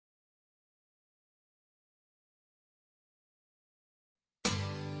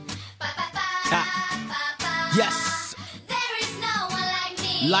Yes. There is no one like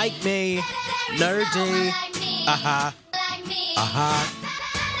me. Like me. Ner-D.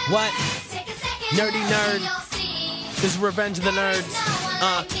 What? Ner-D nerd. This is Revenge of the Ner-Ds.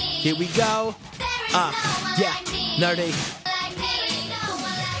 Here we go. Yeah. Ner-D.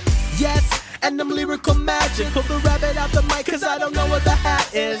 Yes, and I'm lyrical magic. Pull the rabbit out the mic cause I don't know what the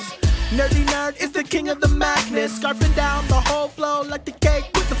hat is. Ner-D nerd is the king of the madness, scarfing down the whole flow like the cake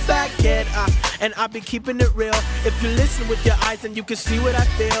with the fat kid. And I be keeping it real. If you listen with your eyes then you can see what I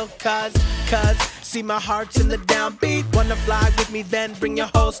feel. Cause see my heart's in the downbeat. Wanna fly with me then bring your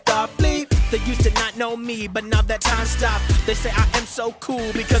whole star fleet. They used to not know me but now that time stopped. They say I am so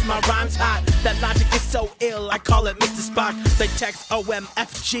cool because my rhyme's hot. That logic is so ill I call it Mr. Spock. They text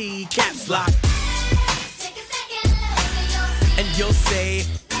OMFG caps lock. And you'll say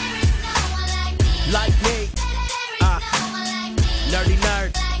like me. Ner-D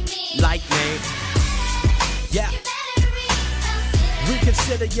nerd. Like me. Yeah.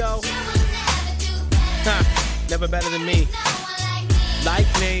 Reconsider, yo. Never better than me. Like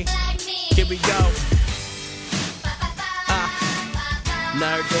me. Here we go.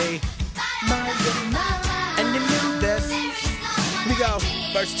 Ner-D. And you knew this. Here we go.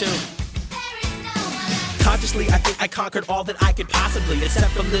 Verse 2. Consciously, I think I conquered all that I could possibly,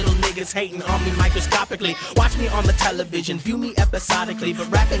 except for little niggas hating on me microscopically. Watch me on the television, view me episodically, but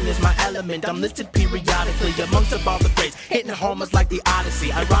rapping is my element. I'm listed periodically amongst all the greats, hitting homers like the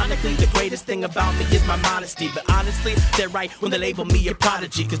Odyssey. Ironically, the greatest thing about me is my modesty, but honestly, they're right when they label me a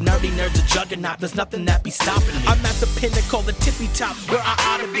prodigy, cause Ner-D nerd's a juggernaut. There's nothing that be stopping me. I'm at the pinnacle, the tippy top, where I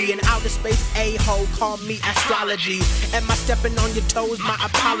ought to be. In outer space, a-hole, call me astrology. Am I stepping on your toes? My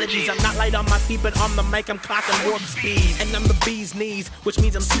apologies. I'm not light on my feet, but on the mic I'm clocking warp speed. And I'm the bee's knees, which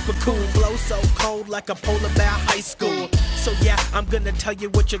means I'm super cool. Flow so cold like a polar bear high school. So yeah, I'm gonna tell you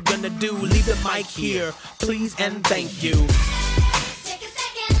what you're gonna do. Leave the mic here, please and thank you.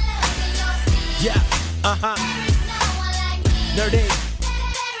 Yeah, Ner-D.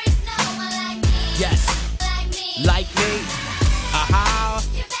 Yes, like me.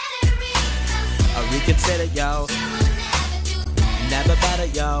 Reconsider, yo. Never better,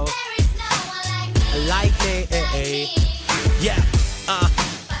 yo. Like me, yeah,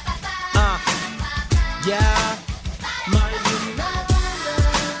 yeah,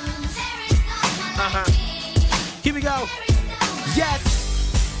 here we go, yes.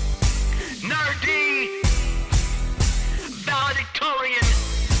 Ner-D, valedictorian,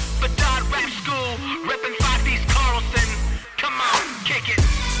 Bedard Rap School, reppin' 5 East Carlson. Come on, kick it.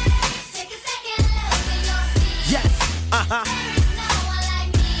 Yes,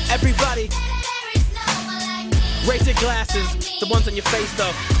 everybody. Raise your glasses, the ones on your face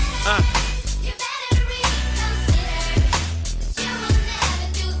though.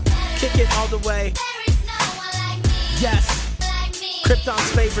 Kick it all the way. Yes,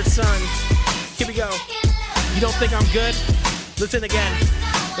 Krypton's favorite son. Here we go. You don't think I'm good? Listen again.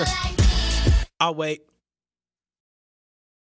 I'll wait.